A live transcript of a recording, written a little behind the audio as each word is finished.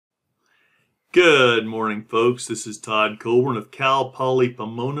Good morning, folks. This is Todd Coburn of Cal Poly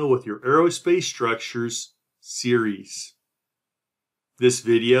Pomona with your Aerospace Structures series. This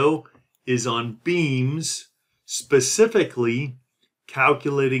video is on beams, specifically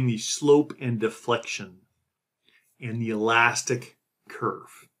calculating the slope and deflection and the elastic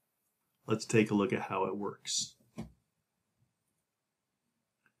curve. Let's take a look at how it works.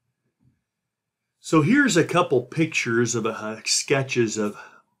 So here's a couple pictures of sketches of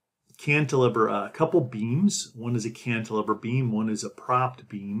cantilever, a couple beams. One is a cantilever beam, one is a propped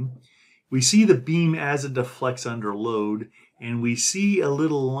beam. We see the beam as it deflects under load, and we see a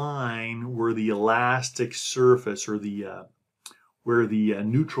little line where the elastic surface, or where the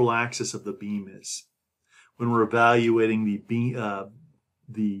neutral axis of the beam is. When we're evaluating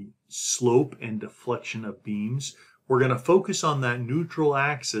the slope and deflection of beams, we're going to focus on that neutral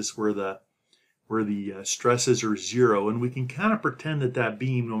axis where the stresses are zero, and we can kind of pretend that that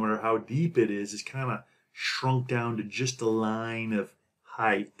beam, no matter how deep it is kind of shrunk down to just a line of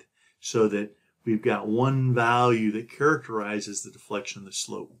height, so that we've got one value that characterizes the deflection and the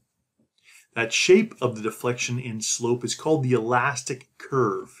slope. That shape of the deflection and slope is called the elastic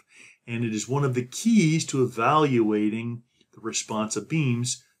curve, and it is one of the keys to evaluating the response of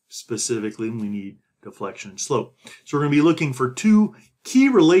beams. Specifically, we need deflection and slope. So we're going to be looking for two key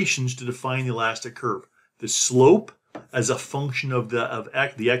relations to define the elastic curve: the slope as a function of the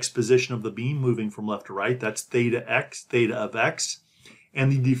x position of the beam moving from left to right, that's theta of x,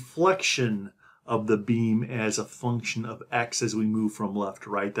 and the deflection of the beam as a function of x as we move from left to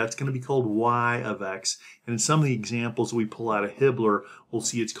right. That's going to be called y of x, and in some of the examples we pull out of Hibbler, we'll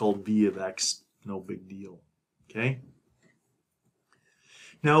see it's called v of x. No big deal. Okay?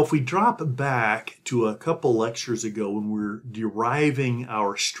 Now, if we drop back to a couple lectures ago when we were deriving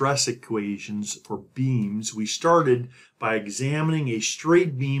our stress equations for beams, we started by examining a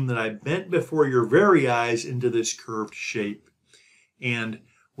straight beam that I bent before your very eyes into this curved shape. And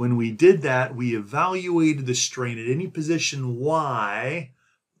when we did that, we evaluated the strain at any position y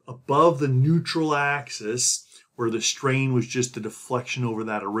above the neutral axis, where the strain was just the deflection over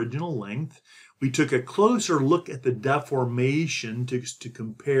that original length. We took a closer look at the deformation to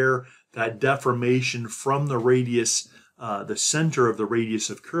compare that deformation from the radius, the center of the radius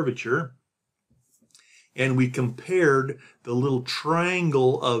of curvature. And we compared the little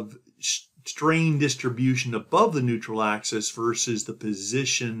triangle of strain distribution above the neutral axis versus the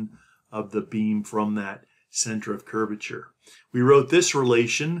position of the beam from that center of curvature. We wrote this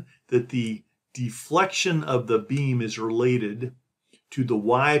relation that the deflection of the beam is related to the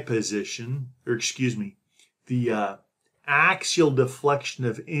y position, or excuse me, the axial deflection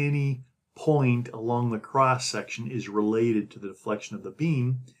of any point along the cross section is related to the deflection of the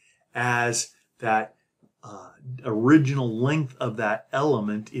beam, as that original length of that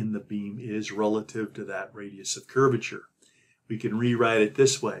element in the beam is relative to that radius of curvature. We can rewrite it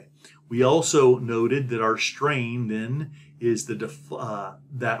this way. We also noted that our strain then is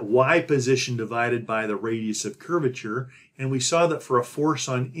that y position divided by the radius of curvature, and we saw that for a force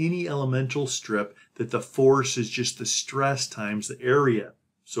on any elemental strip, that the force is just the stress times the area.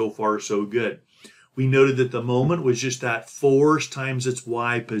 So far, so good. We noted that the moment was just that force times its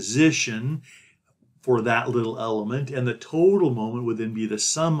y position for that little element, and the total moment would then be the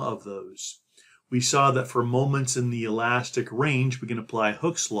sum of those. We saw that for moments in the elastic range, we can apply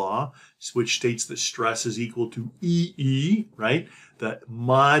Hooke's law, which states that stress is equal to EE, right? The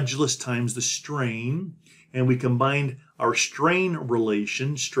modulus times the strain. And we combined our strain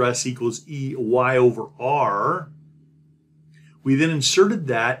relation, stress equals EY over R. We then inserted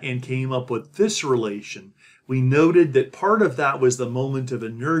that and came up with this relation. We noted that part of that was the moment of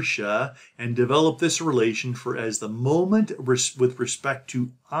inertia, and developed this relation for as the moment with respect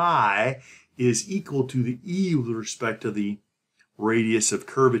to I is equal to the E with respect to the radius of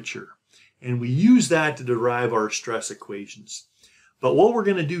curvature. And we use that to derive our stress equations. But what we're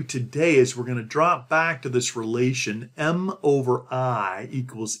going to do today is we're going to drop back to this relation M over I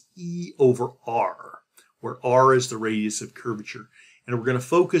equals E over R, where R is the radius of curvature. And we're going to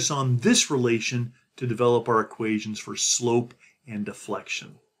focus on this relation to develop our equations for slope and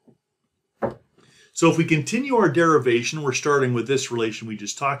deflection. So if we continue our derivation, we're starting with this relation we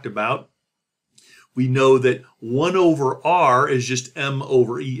just talked about. We know that 1 over R is just M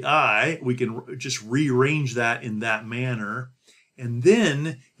over EI. We can just rearrange that in that manner. And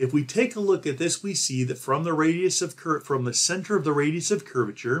then if we take a look at this, we see that from the center of the radius of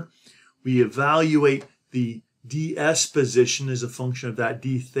curvature, we evaluate the ds position as a function of that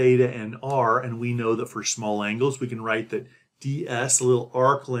d theta and r, and we know that for small angles we can write that ds, the little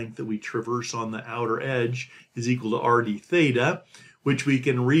arc length that we traverse on the outer edge, is equal to r d theta. which we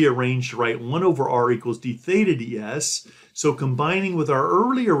can rearrange to write 1 over r equals d theta ds. So combining with our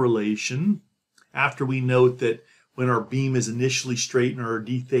earlier relation, after we note that when our beam is initially straight and our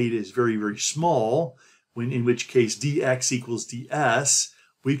d theta is very, very small, in which case dx equals ds,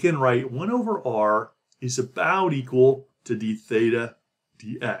 we can write 1 over r is about equal to d theta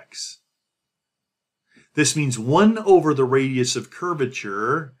dx. This means 1 over the radius of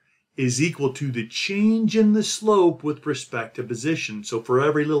curvature is equal to the change in the slope with respect to position. So for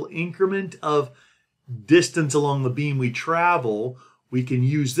every little increment of distance along the beam we travel, we can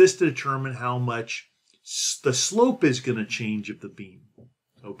use this to determine how much the slope is going to change of the beam.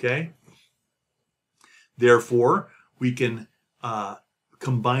 Okay? Therefore, we can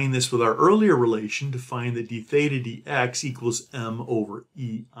combine this with our earlier relation to find that d theta dx equals m over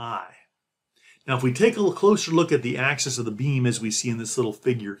ei. Now, if we take a closer look at the axis of the beam, as we see in this little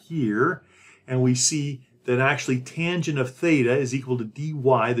figure here, and we see that actually tangent of theta is equal to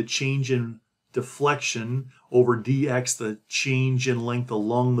dy, the change in deflection, over dx, the change in length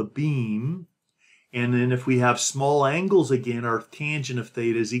along the beam. And then if we have small angles again, our tangent of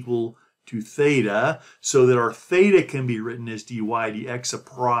theta is equal to theta, so that our theta can be written as dy dx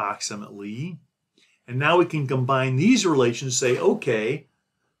approximately. And now we can combine these relations and say, okay,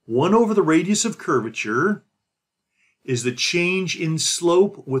 1 over the radius of curvature is the change in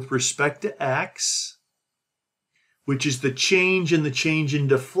slope with respect to x, which is the change in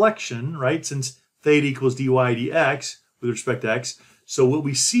deflection, right? Since theta equals dy dx with respect to x. So what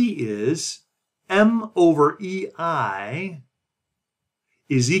we see is m over ei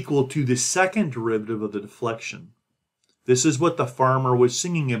is equal to the second derivative of the deflection. This is what the farmer was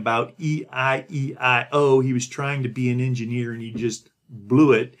singing about, E-I-E-I-O. He was trying to be an engineer and he just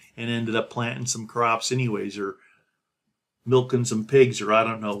blew it and ended up planting some crops anyways, or milking some pigs, or I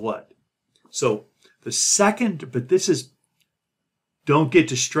don't know what. So the second, but this is, don't get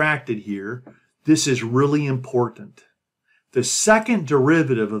distracted here. This is really important. The second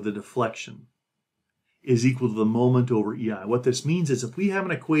derivative of the deflection is equal to the moment over ei. What this means is if we have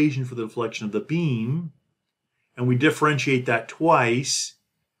an equation for the deflection of the beam and we differentiate that twice,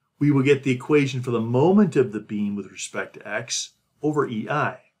 we will get the equation for the moment of the beam with respect to x over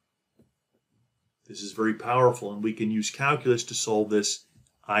ei. This is very powerful, and we can use calculus to solve this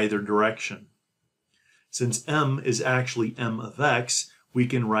either direction. Since m is actually m of x, we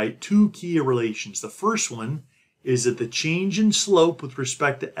can write two key relations. The first one is that the change in slope with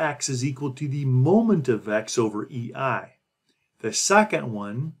respect to x is equal to the moment of x over ei. The second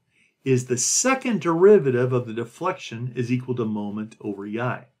one is the second derivative of the deflection is equal to moment over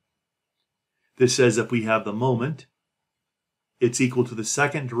ei. This says if we have the moment, it's equal to the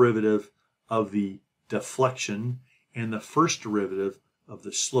second derivative of the deflection and the first derivative of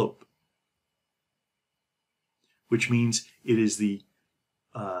the slope. Which means it is the,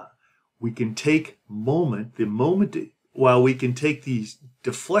 we can take while we can take the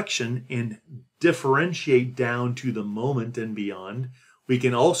deflection and differentiate down to the moment and beyond, we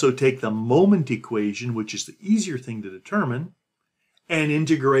can also take the moment equation, which is the easier thing to determine, and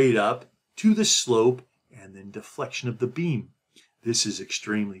integrate up to the slope and then deflection of the beam. This is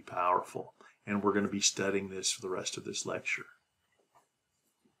extremely powerful, and we're going to be studying this for the rest of this lecture.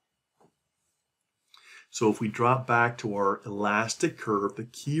 So if we drop back to our elastic curve, the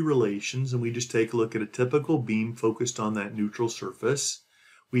key relations, and we just take a look at a typical beam focused on that neutral surface,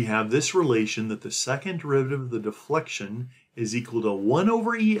 we have this relation that the second derivative of the deflection is equal to 1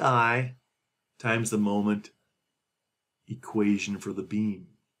 over ei times the moment equation for the beam.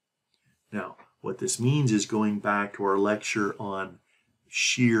 Now, what this means is, going back to our lecture on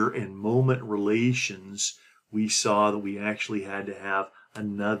shear and moment relations, we saw that we actually had to have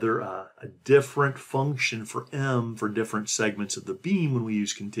a different function for m for different segments of the beam when we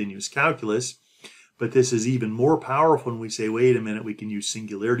use continuous calculus. But this is even more powerful when we say, wait a minute, we can use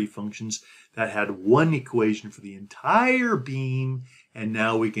singularity functions that had one equation for the entire beam, and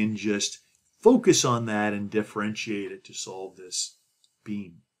now we can just focus on that and differentiate it to solve this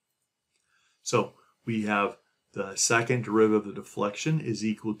beam. So we have the second derivative of the deflection is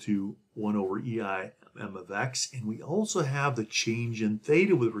equal to 1 over ei m of x, and we also have the change in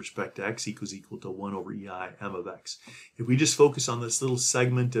theta with respect to x equals equal to 1 over ei m of x. If we just focus on this little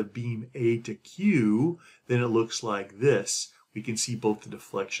segment of beam A to Q, then it looks like this. We can see both the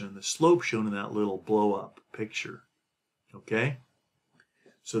deflection and the slope shown in that little blow-up picture. Okay?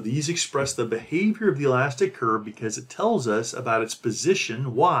 So these express the behavior of the elastic curve because it tells us about its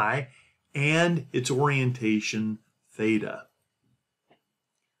position, y, and its orientation, theta.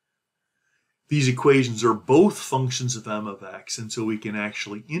 These equations are both functions of m of x, and so we can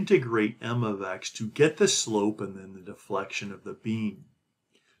actually integrate m of x to get the slope and then the deflection of the beam.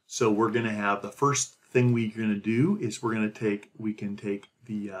 So we're going to have the first thing we're going to do is we can take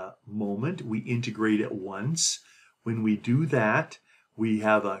the moment, we integrate it once. When we do that, we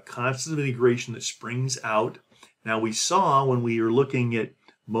have a constant of integration that springs out. Now we saw when we were looking at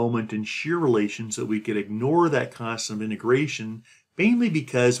moment and shear relations that we could ignore that constant of integration, mainly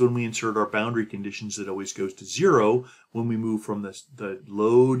because when we insert our boundary conditions, it always goes to 0 when we move from the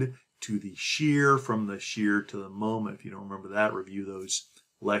load to the shear, from the shear to the moment. If you don't remember that, review those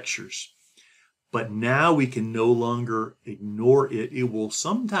lectures. But now we can no longer ignore it. It will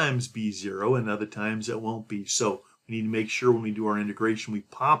sometimes be 0 and other times it won't be. So we need to make sure when we do our integration, we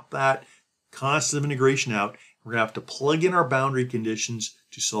pop that constant of integration out. We're going to have to plug in our boundary conditions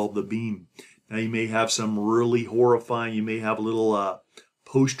to solve the beam. Now you may have some really horrifying, you may have a little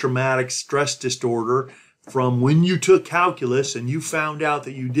post-traumatic stress disorder from when you took calculus and you found out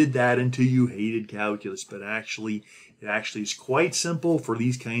that you did that until you hated calculus. But it actually is quite simple for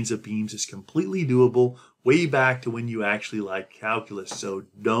these kinds of beams. It's completely doable way back to when you actually liked calculus. So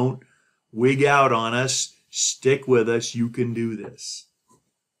don't wig out on us. Stick with us. You can do this.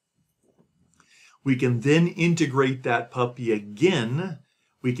 We can then integrate that puppy again.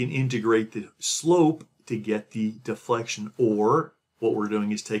 We can integrate the slope to get the deflection, or what we're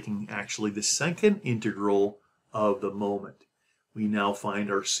doing is taking actually the second integral of the moment. We now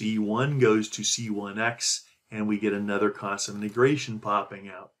find our C1 goes to C1x, and we get another constant of integration popping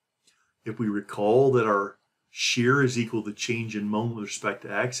out. If we recall that our shear is equal to change in moment with respect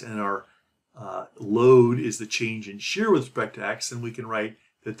to x, and our load is the change in shear with respect to x, then we can write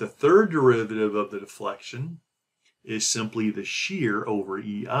that the third derivative of the deflection is simply the shear over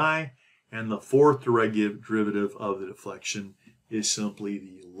EI, and the fourth derivative of the deflection is simply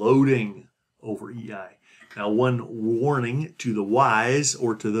the loading over EI. Now, one warning to the wise,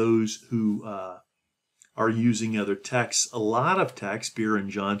 or to those who are using other texts, a lot of texts, Beer and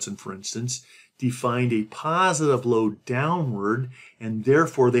Johnson for instance, defined a positive load downward, and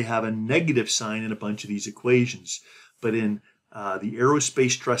therefore they have a negative sign in a bunch of these equations. But in the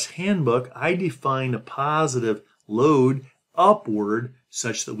Aerospace Stress Handbook, I define a positive load upward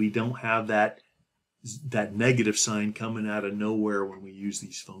such that we don't have that negative sign coming out of nowhere when we use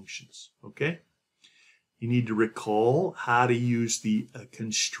these functions. Okay? You need to recall how to use the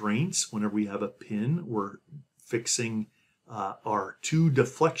constraints whenever we have a pin. We're fixing our two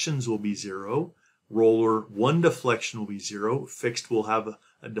deflections will be 0. Roller, one deflection will be 0. Fixed will have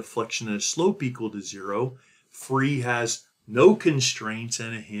a deflection and a slope equal to 0. Free has no constraints,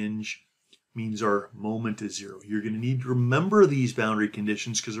 and a hinge means our moment is 0. You're going to need to remember these boundary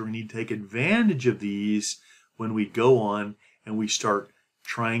conditions because we're going to need to take advantage of these when we go on and we start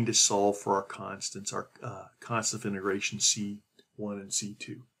trying to solve for our constants, our constant of integration C1 and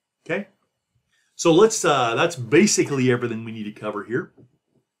C2. Okay? So that's basically everything we need to cover here.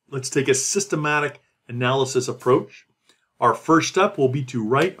 Let's take a systematic analysis approach. Our first step will be to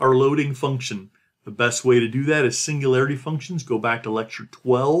write our loading function. The best way to do that is singularity functions. Go back to lecture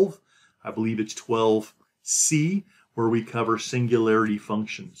 12. I believe it's 12C, where we cover singularity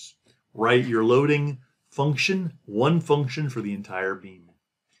functions. Write your loading function, one function for the entire beam.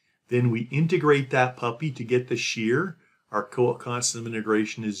 Then we integrate that puppy to get the shear. Our constant of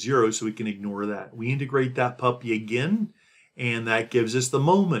integration is 0, so we can ignore that. We integrate that puppy again, and that gives us the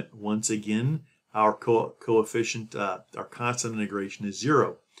moment. Once again, our coefficient, our constant of integration is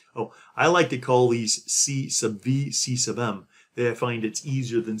 0. Oh, I like to call these C sub V, C sub M. I find it's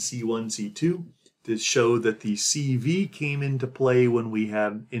easier than C1, C2 to show that the CV came into play when we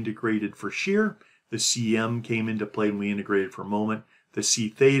had integrated for shear. The CM came into play when we integrated for moment. The C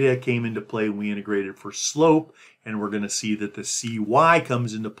theta came into play when we integrated for slope. And we're going to see that the CY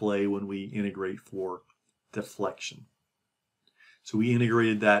comes into play when we integrate for deflection. So we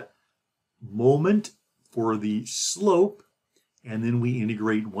integrated that moment for the slope, and then we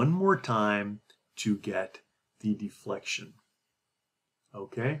integrate one more time to get the deflection.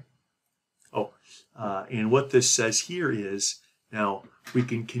 Okay? Oh, and what this says here is, now we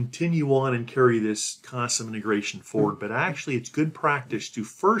can continue on and carry this constant integration forward, but actually it's good practice to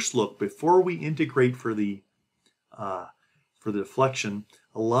first look, before we integrate for the deflection.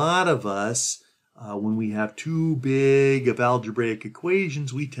 A lot of us, when we have too big of algebraic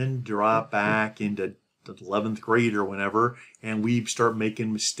equations, we tend to drop back into the 11th grade or whenever, and we start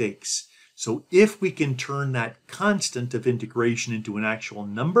making mistakes. So if we can turn that constant of integration into an actual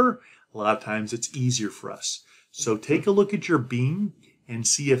number, a lot of times it's easier for us. So take a look at your beam and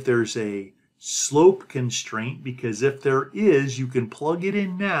see if there's a slope constraint, because if there is, you can plug it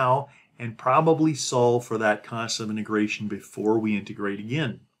in now and probably solve for that constant of integration before we integrate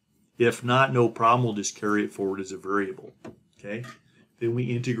again. If not, no problem, we'll just carry it forward as a variable. Okay? Then we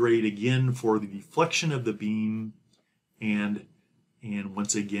integrate again for the deflection of the beam, and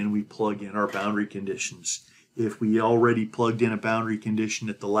once again we plug in our boundary conditions. If we already plugged in a boundary condition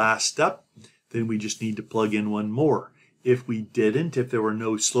at the last step, then we just need to plug in one more. If we didn't, if there were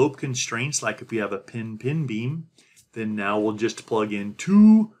no slope constraints, like if we have a pin-pin beam, then now we'll just plug in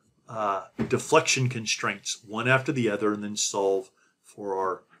two deflection constraints, one after the other, and then solve for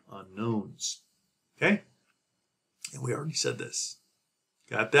our unknowns. Okay? And we already said this.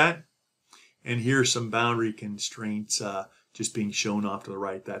 Got that? And here's some boundary constraints just being shown off to the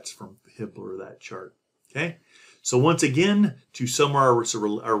right. That's from Hibbler, that chart. Okay? So once again, to summarize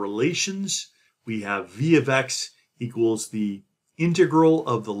our relations, we have V of x equals the integral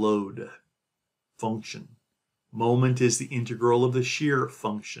of the load function. Moment is the integral of the shear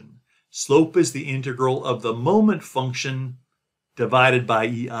function. Slope is the integral of the moment function divided by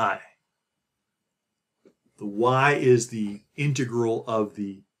EI. The y is the integral of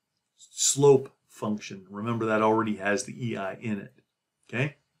the slope function. Remember, that already has the EI in it.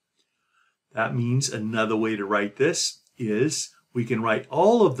 Okay? That means another way to write this is we can write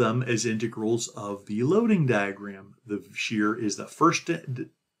all of them as integrals of the loading diagram. The shear is the first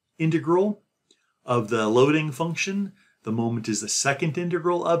integral of the loading function. The moment is the second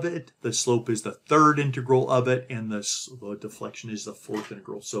integral of it. The slope is the third integral of it. And the deflection is the fourth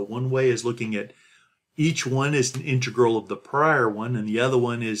integral. So one way is looking at each one is an integral of the prior one, and the other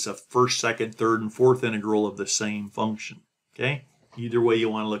one is a first, second, third, and fourth integral of the same function. Okay? Either way you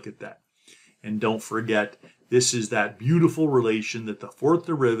want to look at that. And don't forget, this is that beautiful relation that the fourth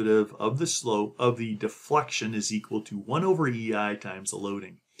derivative of the slope of the deflection is equal to 1 over EI times the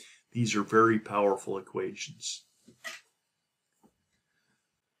loading. These are very powerful equations.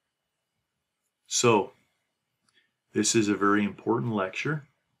 So, this is a very important lecture,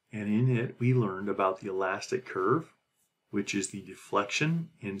 and in it we learned about the elastic curve, which is the deflection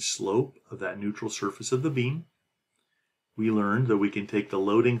and slope of that neutral surface of the beam. We learned that we can take the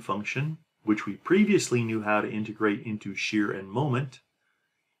loading function, which we previously knew how to integrate into shear and moment,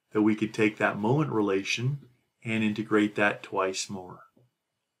 that we could take that moment relation and integrate that twice more.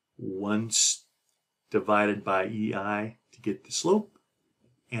 Once divided by EI to get the slope,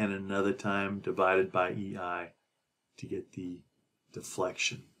 and another time divided by EI to get the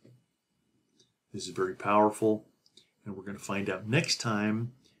deflection. This is very powerful, and we're going to find out next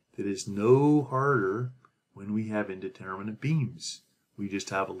time that it's no harder when we have indeterminate beams. We just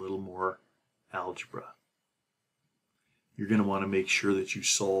have a little more algebra. You're going to want to make sure that you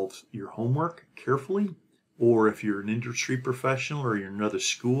solve your homework carefully, or if you're an industry professional or you're in another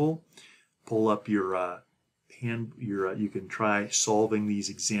school, pull up your you can try solving these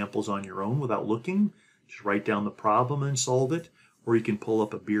examples on your own without looking. Just write down the problem and solve it. Or you can pull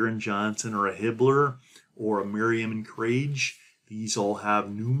up a Beer and Johnson or a Hibbler or a Merriam and Craig. These all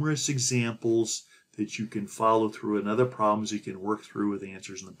have numerous examples that you can follow through, and other problems you can work through with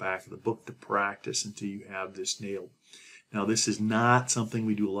answers in the back of the book to practice until you have this nailed. Now, this is not something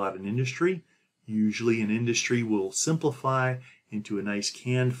we do a lot in industry. Usually in industry, we'll simplify into a nice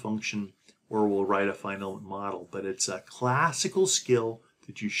canned function, or we'll write a finite model. But it's a classical skill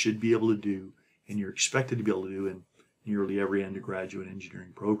that you should be able to do, and you're expected to be able to do in nearly every undergraduate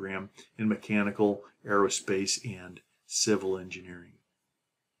engineering program in mechanical, aerospace, and civil engineering.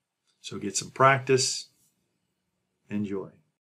 So get some practice. Enjoy.